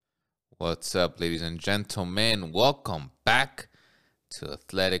What's up, ladies and gentlemen? Welcome back to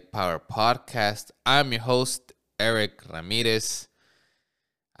Athletic Power Podcast. I'm your host, Eric Ramirez.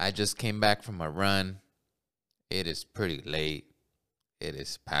 I just came back from a run. It is pretty late. It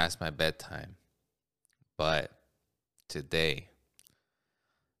is past my bedtime. But today,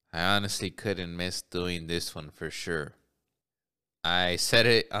 I honestly couldn't miss doing this one for sure. I said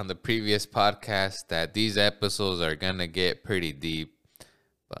it on the previous podcast that these episodes are going to get pretty deep.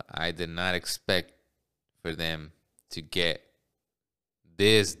 But I did not expect for them to get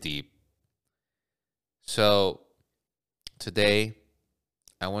this deep. So today,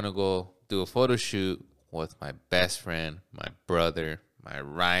 I want to go do a photo shoot with my best friend, my brother, my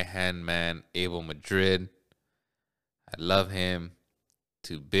right-hand man, Abel Madrid. I love him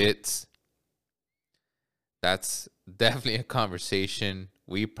to bits. That's definitely a conversation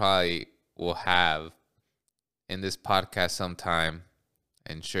we probably will have in this podcast sometime.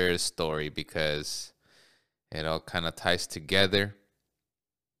 And share a story because it all kind of ties together.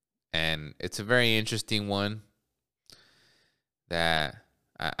 And it's a very interesting one that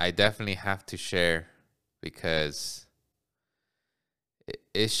I definitely have to share because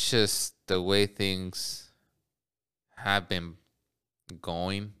it's just the way things have been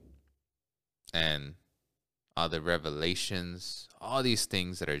going and all the revelations, all these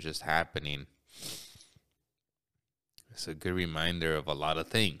things that are just happening. It's a good reminder of a lot of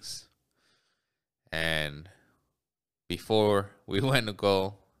things. And before we went to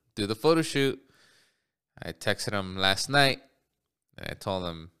go do the photo shoot, I texted him last night and I told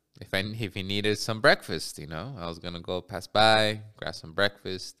him if he needed some breakfast, I was going to go pass by, grab some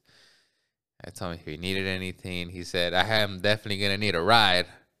breakfast. I told him if he needed anything. He said, I am definitely going to need a ride.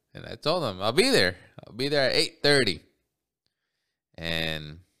 And I told him, I'll be there. I'll be there at 8:30.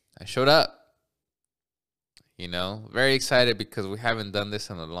 And I showed up. Very excited because we haven't done this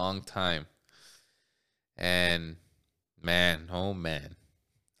in a long time. And man, oh man,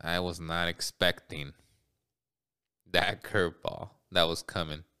 I was not expecting that curveball that was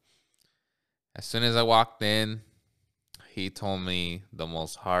coming. As soon as I walked in, he told me the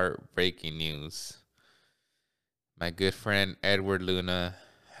most heartbreaking news. My good friend Edward Luna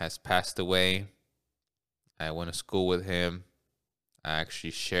has passed away. I went to school with him. I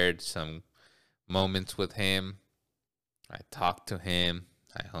actually shared some moments with him. I talked to him.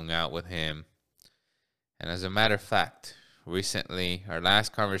 I hung out with him. And as a matter of fact, recently, our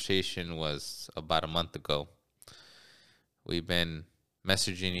last conversation was about a month ago. We've been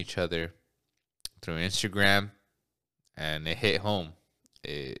messaging each other through Instagram, and it hit home.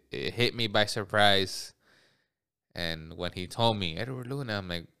 It hit me by surprise. And when he told me, Edward Luna, I'm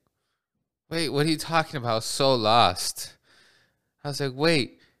like, wait, what are you talking about? I was so lost. I was like,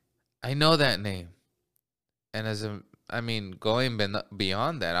 wait, I know that name. And going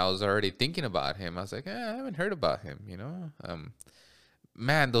beyond that, I was already thinking about him. I was like, I haven't heard about him,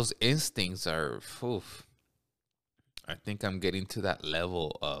 Man, those instincts are, I think I'm getting to that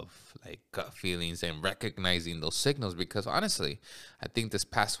level of like gut feelings and recognizing those signals because honestly, I think this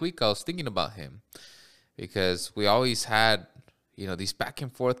past week I was thinking about him because we always had, these back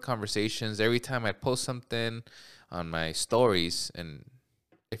and forth conversations. Every time I post something on my stories, and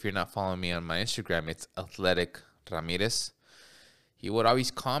if you're not following me on my Instagram, it's Athletic Ramirez. He would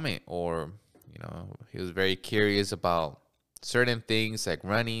always comment or, he was very curious about certain things like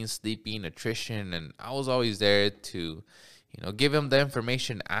running, sleeping, nutrition. And I was always there to, give him the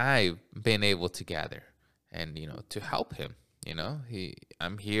information I've been able to gather and, to help him.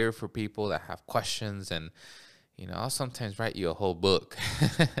 I'm here for people that have questions and, I'll sometimes write you a whole book.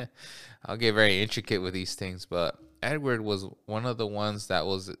 I'll get very intricate with these things, but Edward was one of the ones that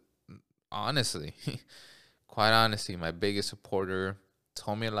was honestly, quite honestly, my biggest supporter.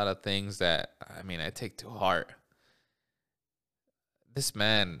 Told me a lot of things that, I take to heart. This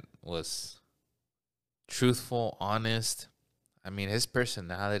man was truthful, honest. His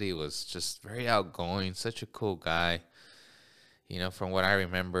personality was just very outgoing, such a cool guy. From what I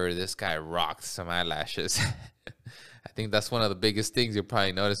remember, this guy rocked some eyelashes. I think that's one of the biggest things you'll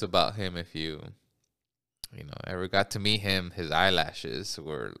probably notice about him if you ever got to meet him. His eyelashes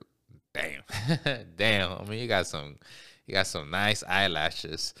were damn. Damn. You got some nice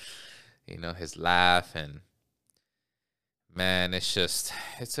eyelashes. His laugh, and man, it's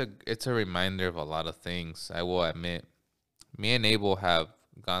a reminder of a lot of things. I will admit, me and Abel have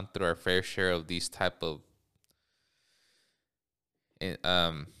gone through our fair share of these type of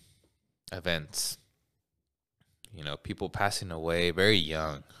events. People passing away very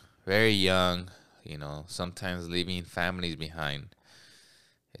young, sometimes leaving families behind.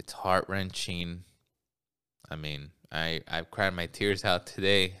 It's heart-wrenching. I've cried my tears out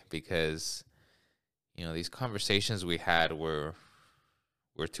today because these conversations we had were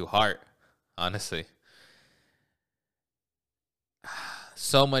too hard, honestly.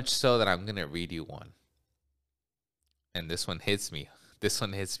 So much so that I'm gonna read you one, and this one hits me. This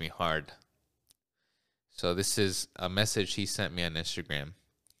one hits me hard. So this is a message he sent me on Instagram.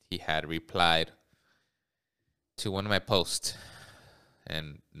 He had replied to one of my posts,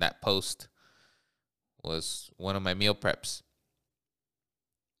 and that post was one of my meal preps.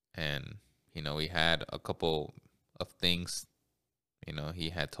 And we had a couple of things. He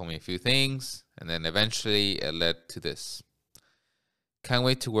had told me a few things, and then eventually it led to this. Can't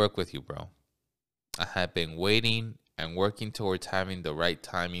wait to work with you, bro. I have been waiting and working towards having the right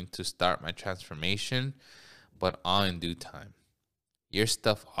timing to start my transformation, but all in due time. Your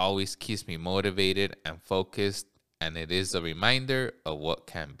stuff always keeps me motivated and focused, and it is a reminder of what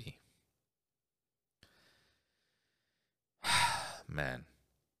can be. Man,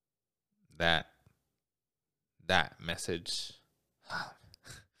 that message,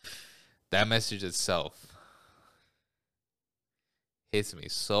 that message itself hits me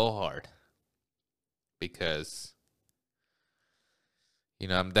so hard because,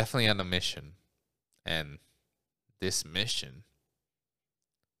 I'm definitely on a mission, and this mission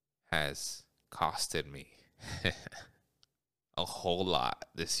has costed me a whole lot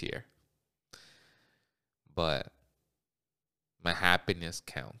this year. But my happiness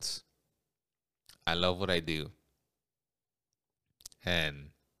counts. I love what I do. And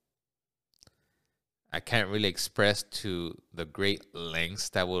I can't really express to the great lengths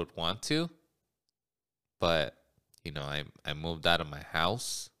that I would want to. But, I moved out of my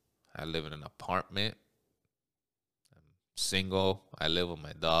house. I live in an apartment. I'm single. I live with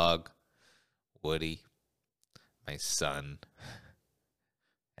my dog, Woody, my son.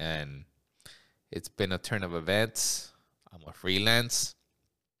 And it's been a turn of events. I'm a freelance.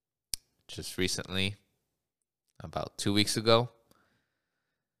 Just recently, about 2 weeks ago,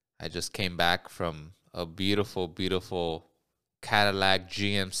 I just came back from a beautiful, beautiful Cadillac,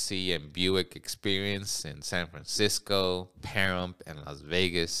 GMC, and Buick experience in San Francisco, Pahrump, and Las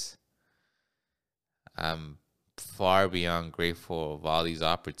Vegas. I'm far beyond grateful of all these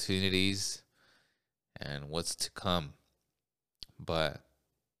opportunities and what's to come. But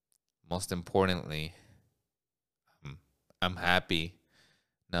most importantly, I'm happy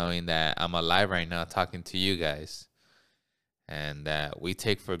knowing that I'm alive right now talking to you guys, and that we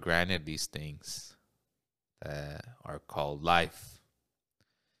take for granted these things that are called life.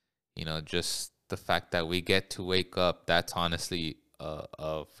 Just the fact that we get to wake up, that's honestly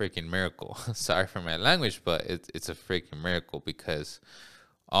a freaking miracle. Sorry for my language, but it's a freaking miracle, because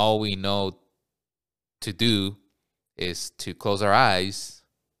all we know to do is to close our eyes,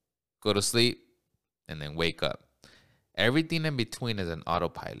 go to sleep, and then wake up. Everything in between is an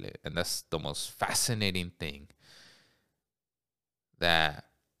autopilot, and that's the most fascinating thing, that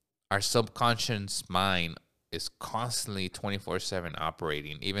our subconscious mind is constantly 24/7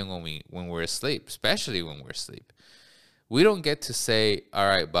 operating, even when we're asleep, especially when we're asleep. We don't get to say, all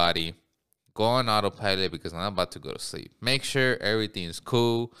right, body, go on autopilot because I'm about to go to sleep. Make sure everything's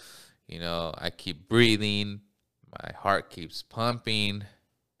cool. I keep breathing. My heart keeps pumping.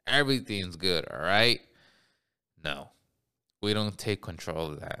 Everything's good, all right? No, we don't take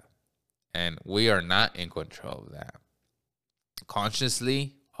control of that. And we are not in control of that.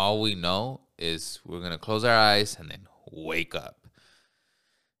 Consciously, all we know is we're going to close our eyes and then wake up.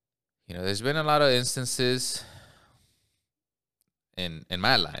 There's been a lot of instances in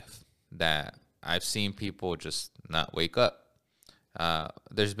my life that I've seen people just not wake up.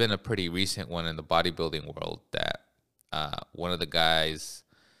 There's been a pretty recent one in the bodybuilding world that one of the guys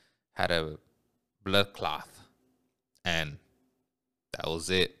had a blood clot, and that was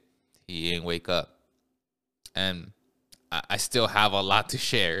it. He didn't wake up. And I still have a lot to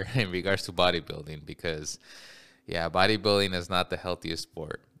share in regards to bodybuilding, because, bodybuilding is not the healthiest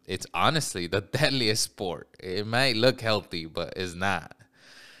sport. It's honestly the deadliest sport. It might look healthy, but it's not.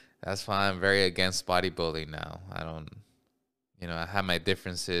 That's why I'm very against bodybuilding now. I have my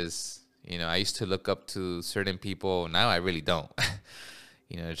differences. I used to look up to certain people. Now I really don't.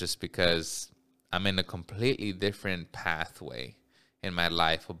 Just because I'm in a completely different pathway in my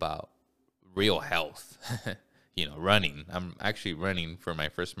life about real health. Running. I'm actually running for my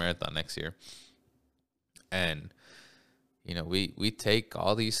first marathon next year. And, we take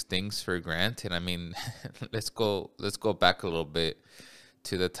all these things for granted. I mean, let's go back a little bit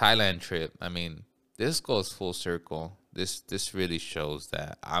to the Thailand trip. I mean, this goes full circle. This really shows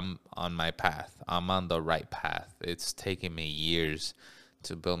that I'm on my path. I'm on the right path. It's taken me years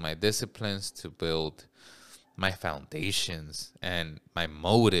to build my disciplines, to build my foundations and my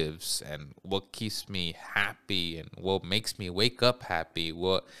motives and what keeps me happy and what makes me wake up happy,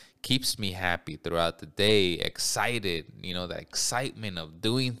 what keeps me happy throughout the day, excited, that excitement of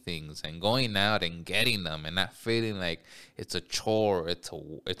doing things and going out and getting them and not feeling like it's a chore,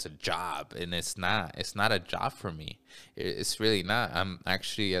 it's a job. And it's not a job for me. It's really not. I'm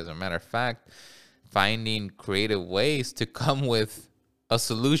actually, as a matter of fact, finding creative ways to come with a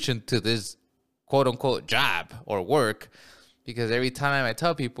solution to this quote unquote job or work, because every time I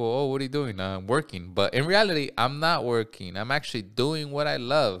tell people, oh, what are you doing? I'm working. But in reality, I'm not working. I'm actually doing what I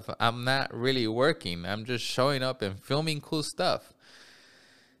love. I'm not really working. I'm just showing up and filming cool stuff.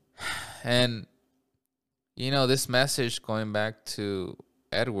 And, this message, going back to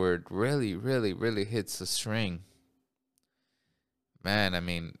Edward, really, really, really hits a string. Man, I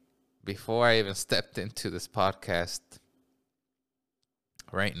mean, before I even stepped into this podcast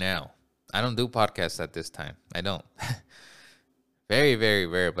right now, I don't do podcasts at this time. I don't. Very, very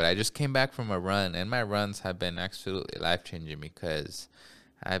rare. But I just came back from a run, and my runs have been absolutely life-changing because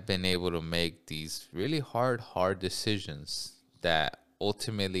I've been able to make these really hard decisions that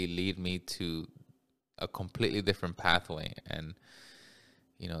ultimately lead me to a completely different pathway. And,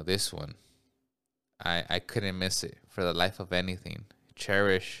 this one, I couldn't miss it for the life of anything.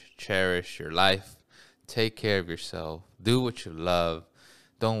 Cherish your life. Take care of yourself. Do what you love.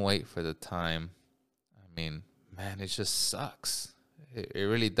 Don't wait for the time. I mean, man, it just sucks. It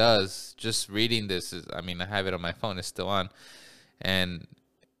really does. Just reading this I have it on my phone. It's still on. And,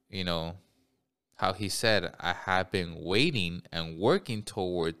 how he said, I have been waiting and working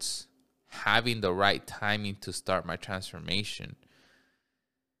towards having the right timing to start my transformation.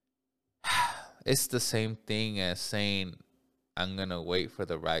 It's the same thing as saying, I'm going to wait for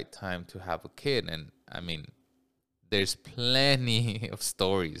the right time to have a kid. And, there's plenty of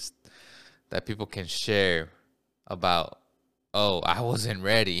stories that people can share about, oh, I wasn't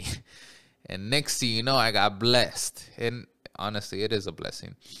ready. And next thing you know, I got blessed. And honestly, it is a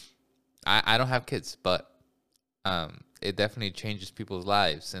blessing. I don't have kids, but it definitely changes people's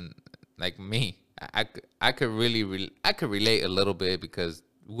lives. And like me, I could really I could relate a little bit because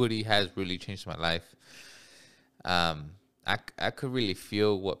Woody has really changed my life. I could really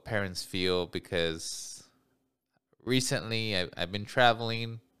feel what parents feel because recently I've been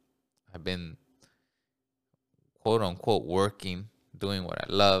traveling. I've been quote unquote working, doing what I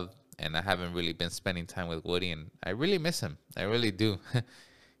love, and I haven't really been spending time with Woody, and I really miss him. I really do.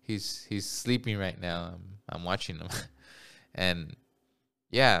 He's sleeping right now. I'm watching him. And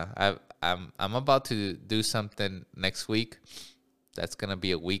yeah, I'm about to do something next week. That's gonna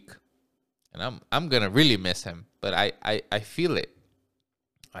be a week. And I'm gonna really miss him. But I feel it.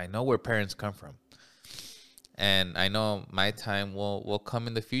 I know where parents come from. And I know my time will come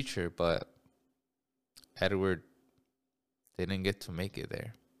in the future, but Edward didn't get to make it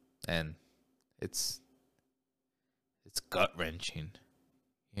there. And it's gut-wrenching,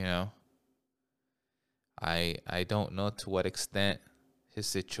 I don't know to what extent his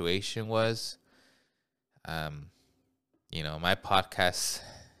situation was. My podcast,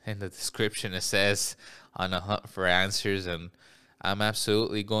 in the description, it says on a hunt for answers, and I'm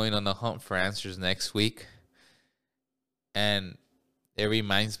absolutely going on a hunt for answers next week. And it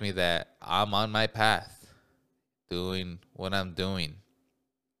reminds me that I'm on my path doing what I'm doing.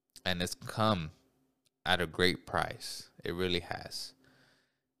 And it's come at a great price. It really has.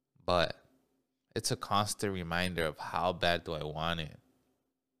 But it's a constant reminder of how bad do I want it.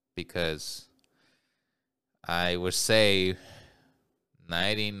 Because I would say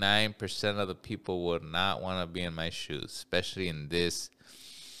 99% of the people would not want to be in my shoes, especially in this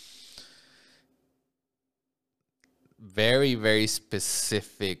very, very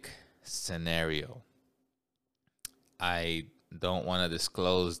specific scenario. I don't want to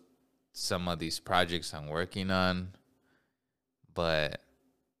disclose some of these projects I'm working on, but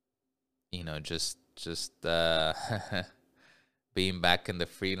just being back in the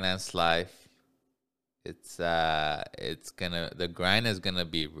freelance life, the grind is gonna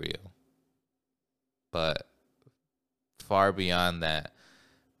be real. But far beyond that,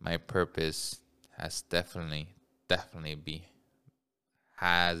 my purpose has definitely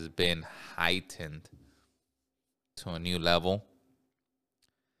been heightened to a new level.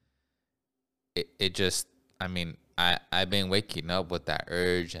 It just, I've been waking up with that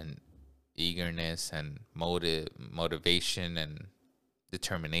urge and eagerness and motivation and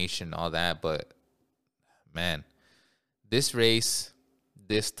determination, all that. But man, this race,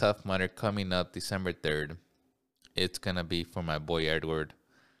 this Tough Mudder coming up December 3rd, it's gonna be for my boy Edward.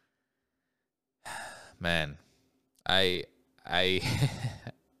 Man, I'm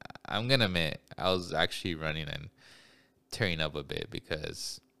I'm gonna admit I was actually running and tearing up a bit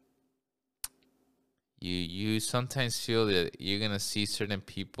because you sometimes feel that you're gonna see certain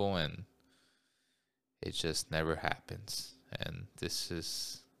people and it just never happens. And this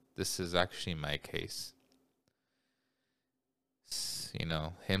is actually my case. You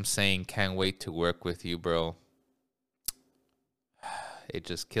know, him saying can't wait to work with you, bro. It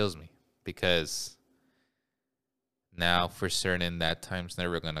just kills me because now for certain that time's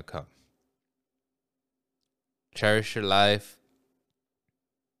never gonna come. Cherish your life,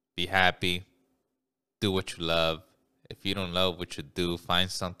 be happy, do what you love. If you don't love what you do,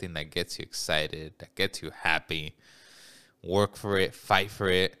 find something that gets you excited, that gets you happy. Work for it, fight for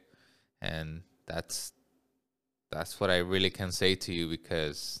it. And that's what I really can say to you,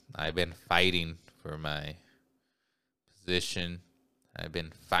 because I've been fighting for my position. I've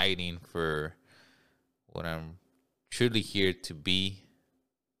been fighting for what I'm truly here to be.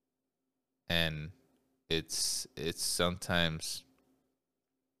 And it's sometimes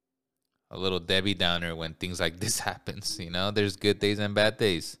a little Debbie Downer when things like this happens. You know, there's good days and bad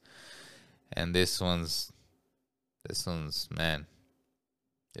days. And this one's man,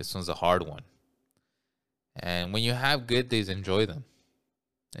 this one's a hard one. And when you have good days, enjoy them.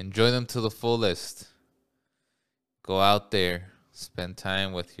 Enjoy them to the fullest. Go out there, spend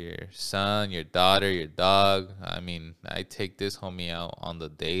time with your son, your daughter, your dog. I mean, I take this homie out on the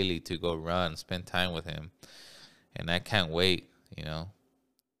daily to go run, spend time with him. And I can't wait, you know,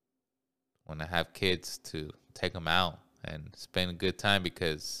 when I have kids, to take them out and spend a good time,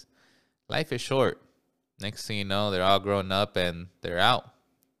 because life is short. Next thing you know, they're all grown up and they're out.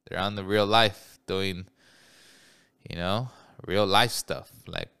 They're on the real life doing, you know, real life stuff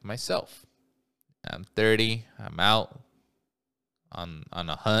like myself. I'm 30. I'm out on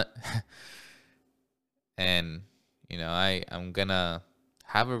a hunt. And, you know, I'm going to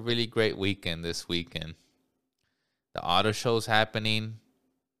have a really great weekend this weekend. The auto show's happening.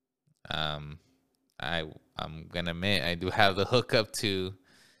 I'm going to admit I do have the hookup to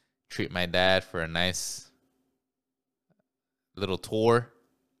treat my dad for a nice little tour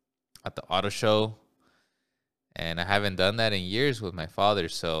at the auto show. And I haven't done that in years with my father,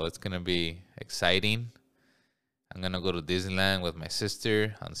 so it's going to be exciting. I'm going to go to Disneyland with my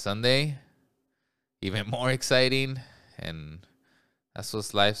sister on Sunday. Even more exciting. And that's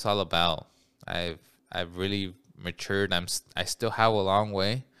what life's all about. I've really matured. I still have a long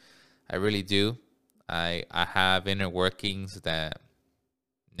way. I really do. I have inner workings that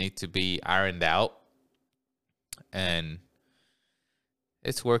need to be ironed out. And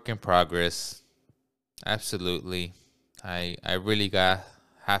it's work in progress. Absolutely. I really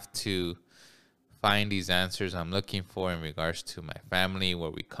have to find these answers I'm looking for in regards to my family, where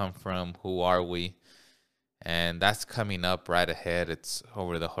we come from, who are we. And that's coming up right ahead. It's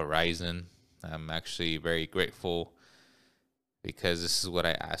over the horizon. I'm actually very grateful because this is what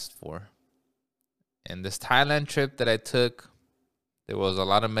I asked for. In this Thailand trip that I took, there was a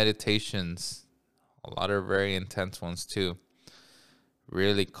lot of meditations, a lot of very intense ones too,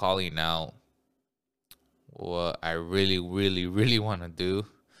 really calling out what I really, really, really want to do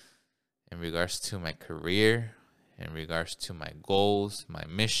in regards to my career, in regards to my goals, my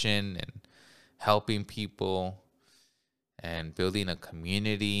mission, and helping people and building a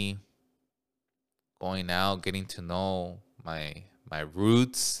community, going out, getting to know my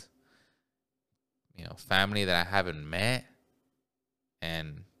roots, you know, family that I haven't met.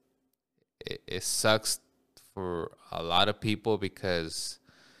 And it sucks for a lot of people because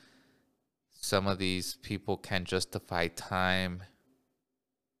some of these people can't justify time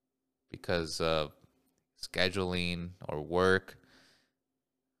because of scheduling or work.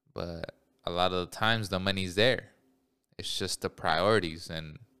 But a lot of the times the money's there. It's just the priorities.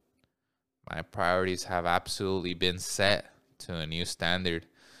 And my priorities have absolutely been set to a new standard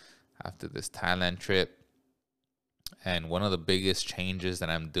after this Thailand trip. And one of the biggest changes that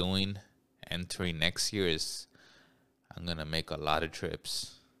I'm doing entering next year is I'm going to make a lot of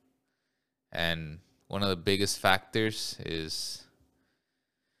trips. And one of the biggest factors is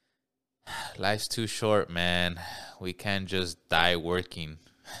life's too short, man. We can't just die working.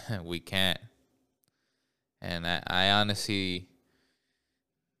 We can't. And I honestly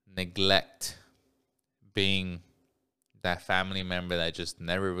neglect being that family member that just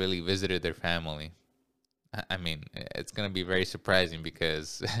never really visited their family. I mean, it's going to be very surprising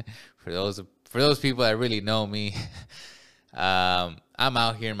because for those people that really know me, I'm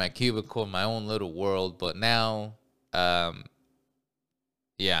out here in my cubicle, my own little world. But now,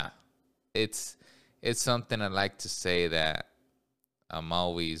 yeah, it's something I like to say that I'm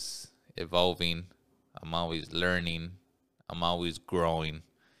always evolving. I'm always learning. I'm always growing.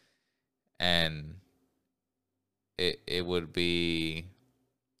 And it would be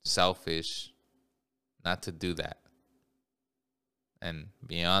selfish not to do that. And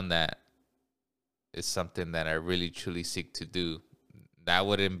beyond that, it's something that I really truly seek to do. That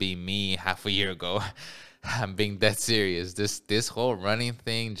wouldn't be me half a year ago. I'm being that serious. This whole running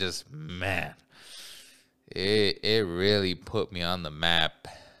thing, just, man, it really put me on the map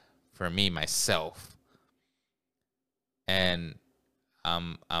for me myself. And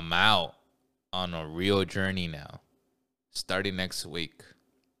I'm out on a real journey now, starting next week.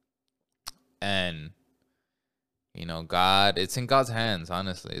 And you know, God, it's in God's hands,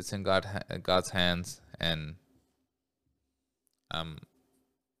 honestly. It's in God's hands. And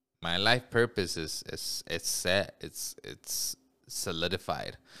my life purpose is it's set. It's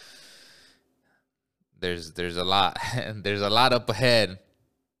solidified. There's a lot. There's a lot up ahead.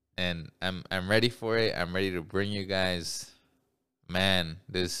 And I'm ready for it. I'm ready to bring you guys, man,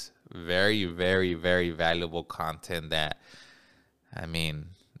 this very, very, very valuable content that, I mean,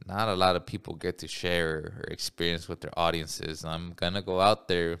 not a lot of people get to share or experience with their audiences. I'm going to go out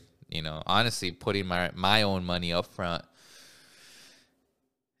there, you know, honestly, putting my own money up front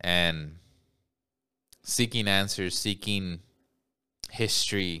and seeking answers, seeking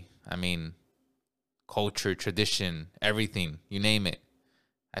history. I mean, culture, tradition, everything, you name it.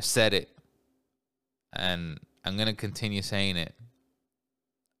 I've said it, and I'm going to continue saying it.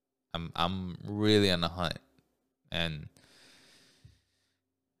 I'm really on the hunt, and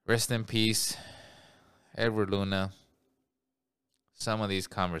rest in peace, Edward Luna. Some of these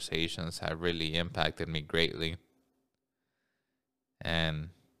conversations have really impacted me greatly. And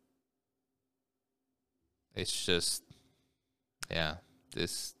it's just, yeah,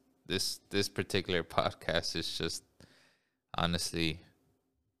 this particular podcast is just, honestly,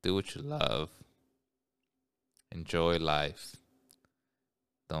 do what you love. Enjoy life.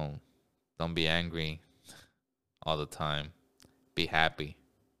 Don't be angry all the time. Be happy.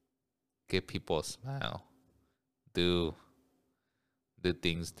 Give people a smile. Do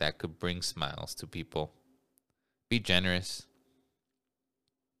things that could bring smiles to people. Be generous.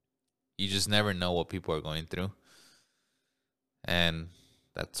 You just never know what people are going through. And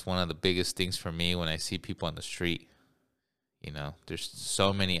that's one of the biggest things for me when I see people on the street. You know, there's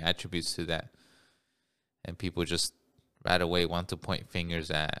so many attributes to that. And people just right away want to point fingers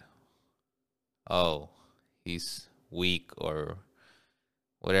at, oh, he's weak, or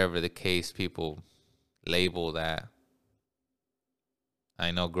whatever the case, people label that. I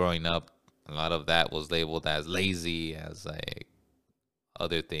know growing up, a lot of that was labeled as lazy, as like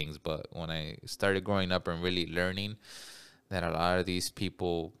other things. But when I started growing up and really learning that a lot of these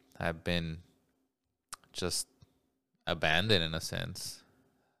people have been just abandoned in a sense,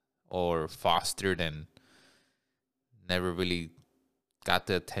 or fostered and never really got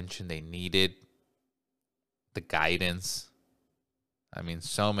the attention they needed, the guidance. I mean,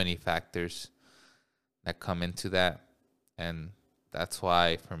 so many factors that come into that. And that's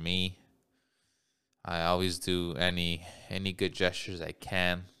why, for me, I always do any good gestures I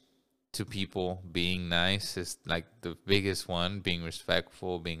can to people. Being nice is like the biggest one. Being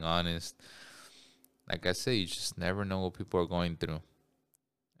respectful, being honest. Like I say, you just never know what people are going through.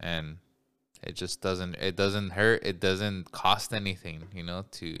 And it just doesn't hurt. It doesn't cost anything, you know,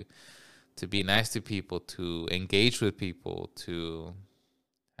 to be nice to people, to engage with people, to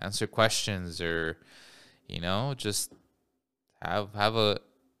answer questions, or, you know, just have a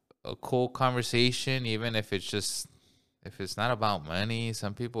cool conversation, even if it's not about money.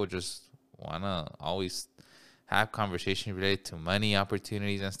 Some people just want to always have conversation related to money,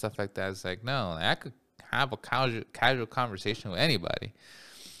 opportunities, and stuff like that. It's like, no, I could have a casual conversation with anybody.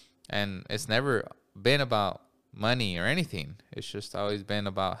 And it's never been about money or anything. It's just always been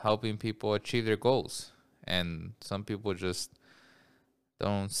about helping people achieve their goals. And some people just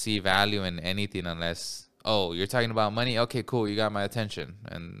don't see value in anything unless, oh, you're talking about money? Okay, cool, you got my attention.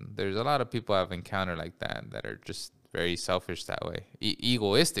 And there's a lot of people I've encountered like that are just very selfish that way.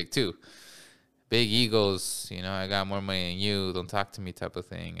 Egoistic, too. Big egos, you know, I got more money than you, don't talk to me type of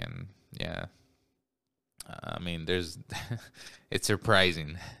thing. And, yeah. I mean, it's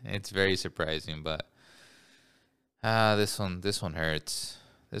surprising. It's very surprising, but this one hurts.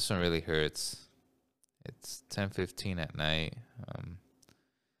 This one really hurts. It's 10:15 at night.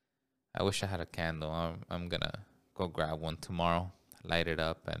 I wish I had a candle. I'm gonna go grab one tomorrow, light it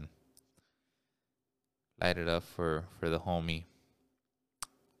up for the homie.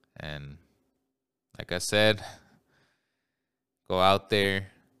 And like I said, go out there.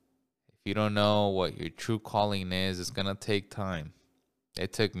 If you don't know what your true calling is, it's going to take time.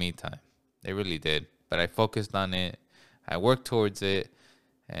 It took me time. It really did. But I focused on it. I worked towards it.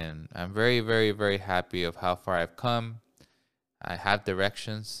 And I'm very, very, very happy of how far I've come. I have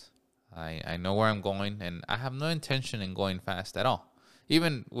directions. I know where I'm going, and I have no intention in going fast at all.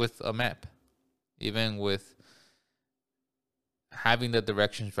 Even with a map, even with having the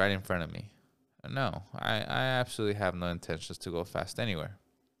directions right in front of me. No, I absolutely have no intentions to go fast anywhere.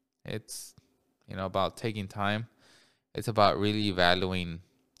 It's, about taking time. It's about really valuing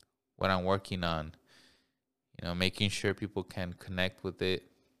what I'm working on, making sure people can connect with it.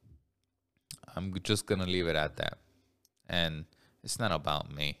 I'm just going to leave it at that. And it's not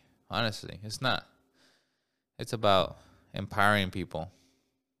about me. Honestly, it's not. It's about empowering people.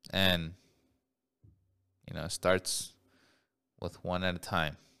 And, it starts with one at a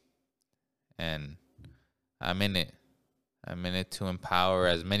time. And I'm in it. I'm in it to empower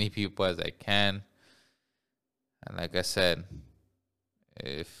as many people as I can. And like I said,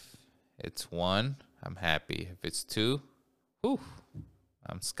 if it's one, I'm happy. If it's two, whew,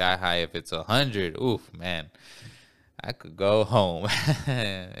 I'm sky high. If it's 100, oof, man, I could go home.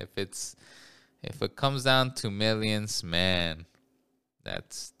 If it comes down to millions, man,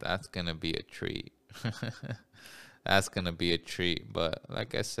 that's gonna be a treat. That's gonna be a treat. But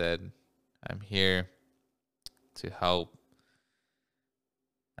like I said, I'm here to help.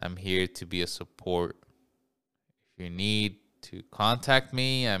 I'm here to be a support. If you need to contact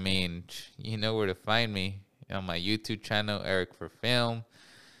me, I mean, you know where to find me. On my YouTube channel, Eric for Film.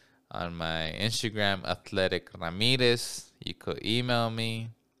 On my Instagram, Athletic Ramirez. You could email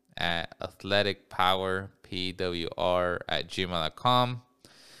me at athleticpowerpwr@gmail.com.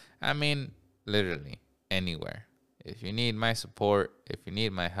 I mean, literally anywhere. If you need my support, if you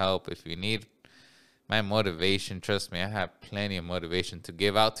need my help, if you need my motivation, trust me, I have plenty of motivation to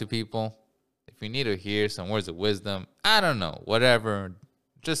give out to people. If you need to hear some words of wisdom, I don't know, whatever,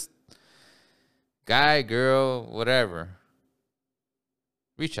 just guy, girl, whatever,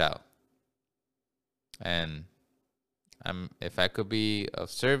 reach out. And if I could be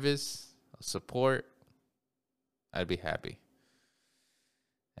of service, of support, I'd be happy.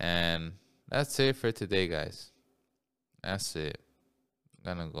 And that's it for today, guys. That's it.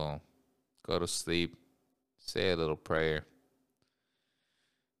 I'm gonna go to sleep, say a little prayer,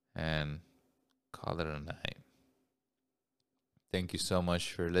 and call it a night. Thank you so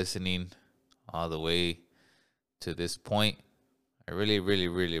much for listening all the way to this point. I really, really,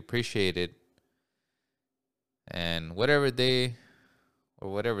 really appreciate it. And whatever day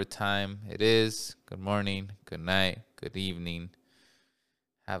or whatever time it is, good morning, good night, good evening.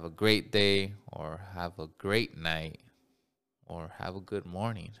 Have a great day, or have a great night, or have a good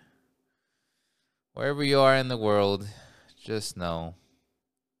morning. Wherever you are in the world, just know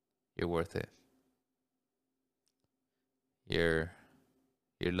you're worth it. You're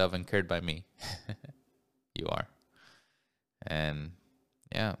loved and cared by me. You are. And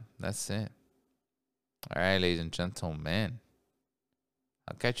yeah, that's it. All right, ladies and gentlemen.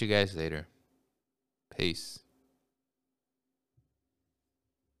 I'll catch you guys later. Peace.